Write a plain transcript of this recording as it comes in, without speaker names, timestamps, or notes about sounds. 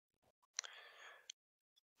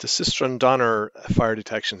The Systron Donner fire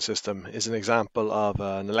detection system is an example of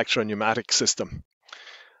an electro-pneumatic system.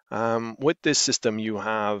 With this system, you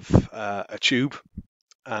have a tube,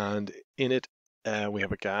 and in it we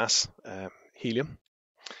have a gas, helium,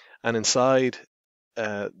 and inside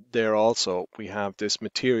there also we have this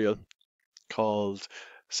material called,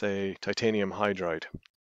 say, titanium hydride.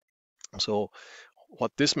 So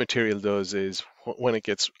what this material does is when it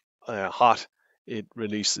gets hot, it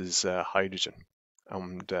releases hydrogen,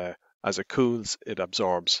 and as it cools, it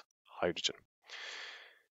absorbs hydrogen.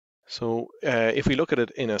 So if we look at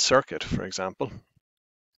it in a circuit, for example,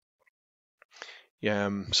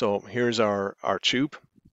 so here's our tube,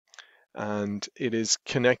 and it is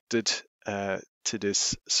connected to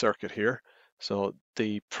this circuit here. So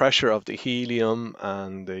the pressure of the helium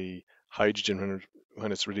and the hydrogen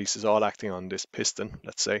when it's released is all acting on this piston,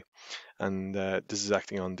 let's say, and this is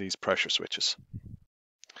acting on these pressure switches.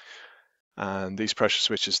 And these pressure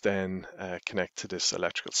switches then connect to this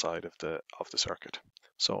electrical side of the circuit.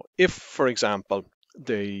 So if, for example,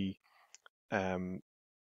 the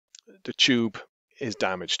tube is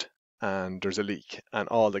damaged and there's a leak and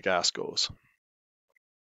all the gas goes,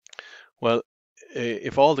 well,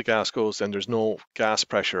 if all the gas goes, then there's no gas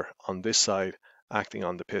pressure on this side acting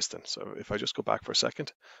on the piston. So if I just go back for a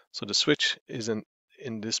second, so the switch is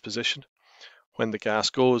in this position. When the gas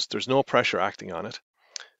goes, there's no pressure acting on it.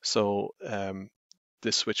 So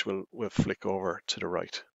this switch will flick over to the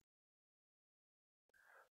right.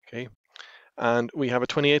 Okay, and we have a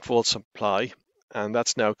 28 volt supply, and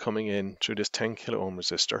that's now coming in through this 10 kilo ohm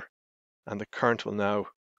resistor, and the current will now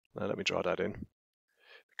let me draw that in.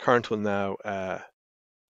 The current will now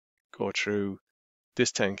go through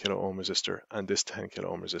this 10 kilo ohm resistor and this 10 kilo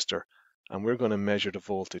ohm resistor, and we're going to measure the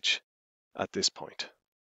voltage at this point.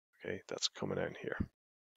 Okay, that's coming in here.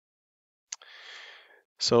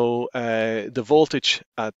 So the voltage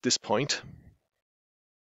at this point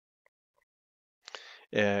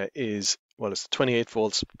is, well, it's 28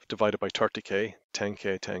 volts divided by 30k,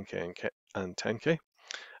 10k, 10k, and 10k,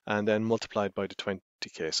 and then multiplied by the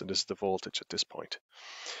 20k. So this is the voltage at this point.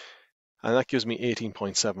 And that gives me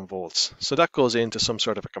 18.7 volts. So that goes into some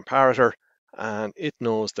sort of a comparator, and it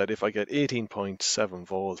knows that if I get 18.7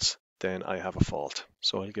 volts, then I have a fault.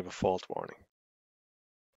 So I'll give a fault warning.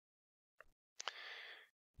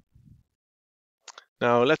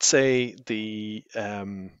 Now let's say the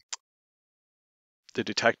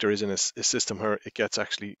detector is in a system where it gets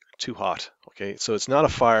actually too hot. Okay, so it's not a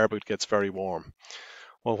fire, but it gets very warm.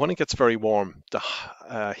 Well, when it gets very warm,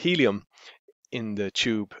 the helium in the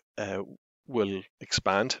tube will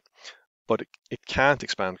expand, but it can't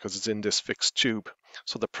expand because it's in this fixed tube.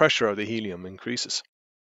 So the pressure of the helium increases,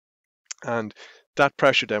 and that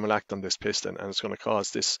pressure then will act on this piston, and it's going to cause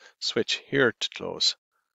this switch here to close.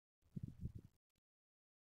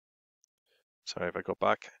 Sorry, if I go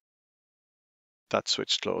back, that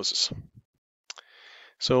switch closes.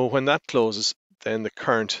 So when that closes, then the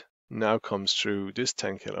current now comes through this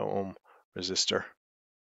 10 kilo ohm resistor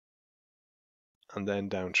and then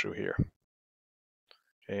down through here.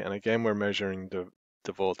 Okay, and again, we're measuring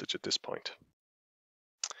the voltage at this point.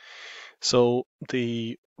 So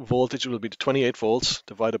the voltage will be the 28 volts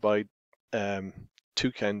divided by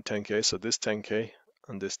 10k, so this 10k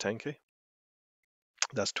and this 10k,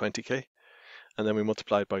 that's 20k. And then we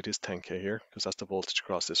multiply it by this 10k here, because that's the voltage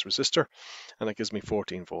across this resistor, and that gives me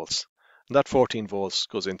 14 volts. And that 14 volts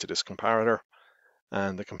goes into this comparator,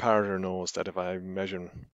 and the comparator knows that if I measure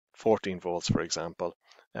 14 volts, for example,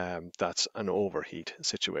 that's an overheat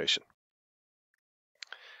situation.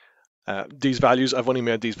 These values, I've only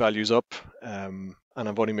made these values up, and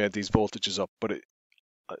I've only made these voltages up, but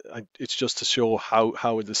it's just to show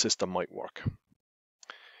how the system might work.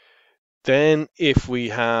 Then if we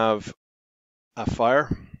have a fire,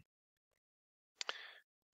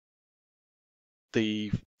 the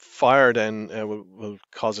fire then will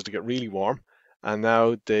cause it to get really warm, and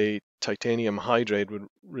now the titanium hydride will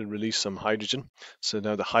release some hydrogen. So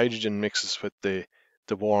now the hydrogen mixes with the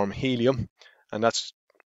warm helium, and that's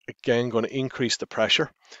again going to increase the pressure,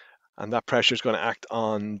 and that pressure is going to act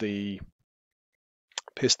on the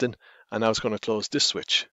piston, and now it's going to close this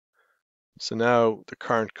switch. So now the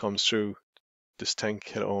current comes through this 10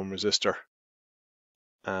 kilo ohm resistor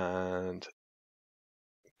and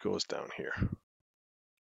goes down here.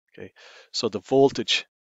 Okay, so the voltage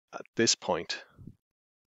at this point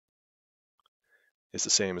is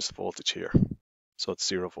the same as the voltage here. So it's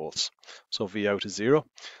 0 volts. So V out is 0,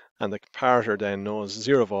 and the comparator then knows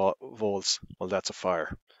 0 volts, well, that's a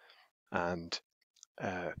fire. And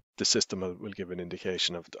the system will give an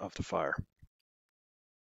indication of the fire.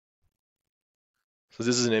 So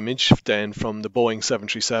this is an image then from the Boeing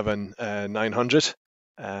 737-900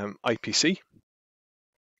 IPC.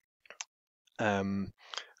 And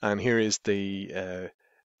here is the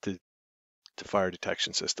fire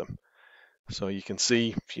detection system. So you can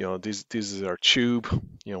see, this is our tube,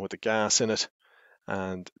 with the gas in it,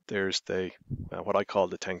 and there's the what I call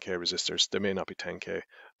the 10K resistors. They may not be 10K,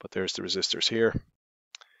 but there's the resistors here,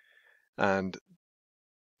 and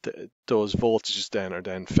those voltages then are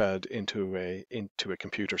then fed into a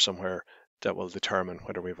computer somewhere that will determine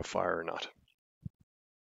whether we have a fire or not.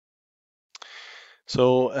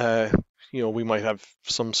 So we might have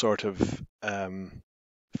some sort of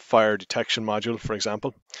fire detection module, for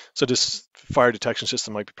example. So this fire detection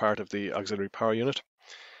system might be part of the auxiliary power unit.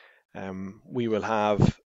 We will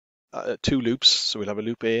have two loops, so we'll have a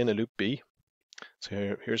loop A and a loop B.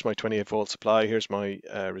 So here's my 28 volt supply, here's my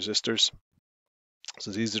resistors.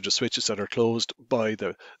 So these are the switches that are closed by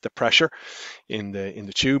the pressure in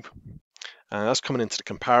the tube, and that's coming into the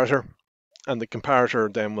comparator, and the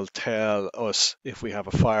comparator then will tell us if we have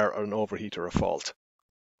a fire or an overheat or a fault.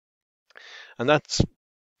 And that's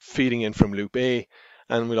feeding in from loop A,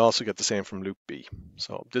 and we'll also get the same from loop B.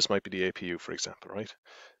 So this might be the APU, for example, right?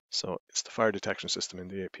 So it's the fire detection system in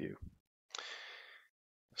the APU.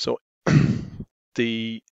 So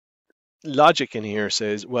the logic in here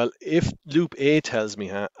says, well, if loop A tells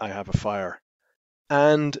me I have a fire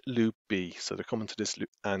and loop B, so they're coming to this loop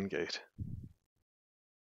AND gate.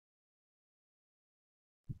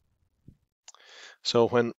 So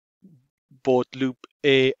when both loop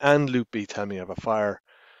A and loop B tell me I have a fire,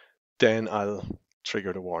 then I'll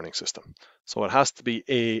trigger the warning system. So it has to be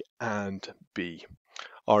A and B.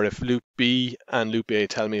 Or if loop B and loop A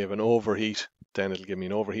tell me I have an overheat, then it'll give me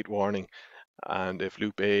an overheat warning. And if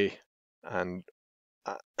loop A and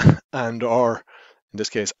or in this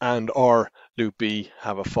case or loop B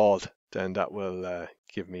have a fault, then that will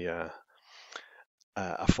give me a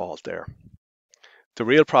fault there. The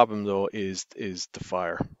real problem though is the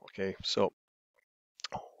fire. Okay, so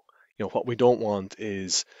what we don't want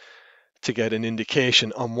is to get an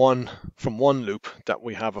indication on from one loop that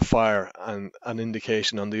we have a fire and an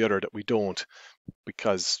indication on the other that we don't,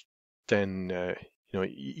 because then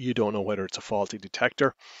you don't know whether it's a faulty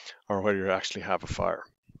detector or whether you actually have a fire.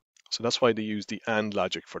 So that's why they use the AND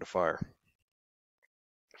logic for the fire.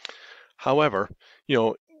 However,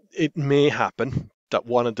 it may happen that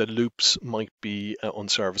one of the loops might be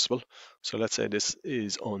unserviceable. So let's say this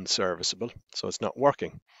is unserviceable, so it's not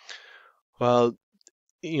working. Well,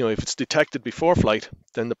 if it's detected before flight,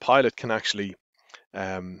 then the pilot can actually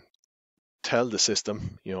tell the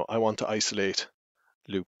system, I want to isolate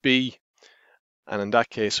loop B, and in that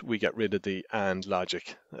case we get rid of the AND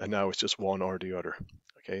logic, and now it's just one or the other.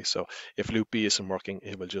 Okay, so if loop B isn't working,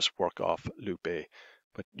 it will just work off loop A,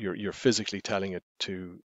 but you're physically telling it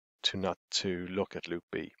to not to look at loop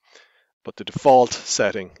B. But the default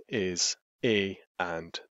setting is A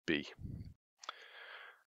and B.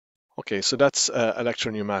 Okay, so that's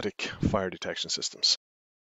electro-pneumatic fire detection systems.